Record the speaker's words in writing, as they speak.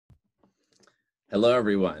Hello,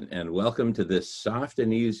 everyone, and welcome to this soft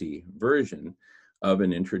and easy version of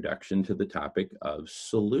an introduction to the topic of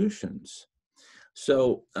solutions.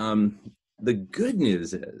 So the good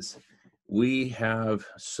news is we have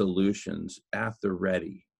solutions at the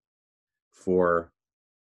ready for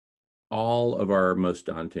all of our most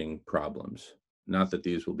daunting problems. Not that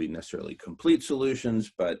these will be necessarily complete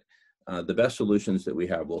solutions, but the best solutions that we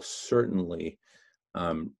have will certainly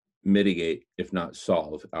mitigate, if not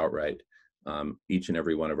solve outright, each and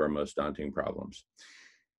every one of our most daunting problems.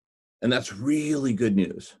 And that's really good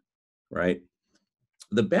news, right?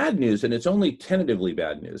 The bad news, and it's only tentatively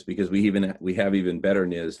bad news because we have even better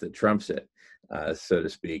news that trumps it, so to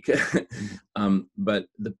speak. But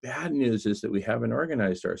the bad news is that we haven't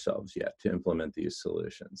organized ourselves yet to implement these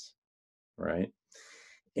solutions, right?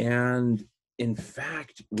 And in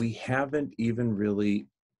fact, we haven't even really,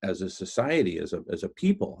 as a society, as a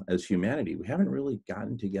people, as humanity, we haven't really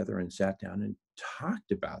gotten together and sat down and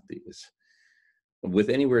talked about these with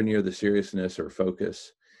anywhere near the seriousness or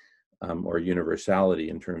focus or universality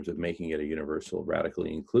in terms of making it a universal,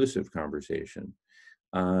 radically inclusive conversation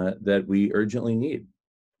that we urgently need.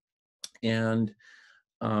 And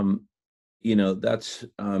that's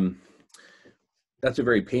a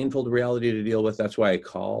very painful reality to deal with. That's why I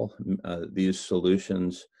call these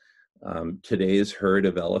solutions today's herd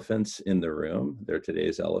of elephants in the room. They're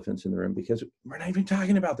today's elephants in the room because we're not even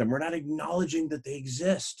talking about them. We're not acknowledging that they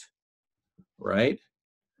exist, right?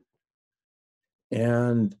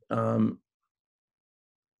 And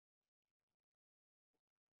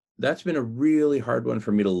that's been a really hard one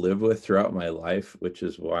for me to live with throughout my life, which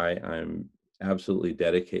is why I'm absolutely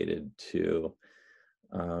dedicated to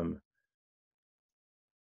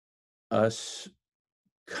us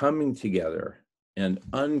coming together and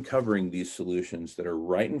uncovering these solutions that are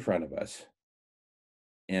right in front of us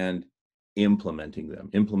and implementing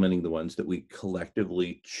the ones that we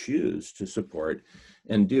collectively choose to support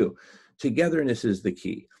and do. Togetherness is the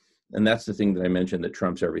key. And that's the thing that I mentioned that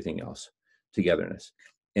trumps everything else, togetherness.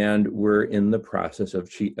 And we're in the process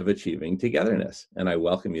of achieving togetherness. And I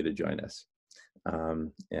welcome you to join us.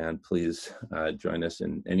 And please join us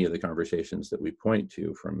in any of the conversations that we point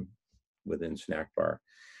to from within Snack Bar.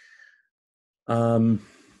 Among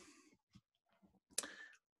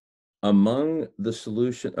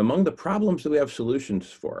the problems that we have solutions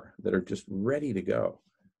for that are just ready to go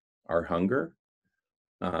are hunger,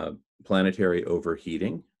 planetary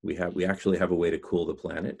overheating. We actually have a way to cool the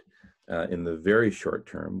planet in the very short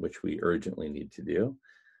term, which we urgently need to do.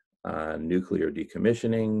 Nuclear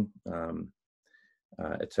decommissioning,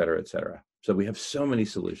 et cetera, et cetera. So we have so many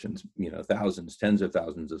solutions, thousands, tens of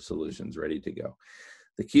thousands of solutions ready to go.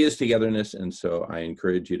 The key is togetherness, and so I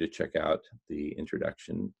encourage you to check out the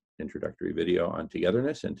introductory video on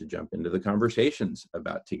togetherness and to jump into the conversations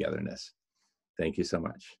about togetherness. Thank you so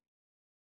much.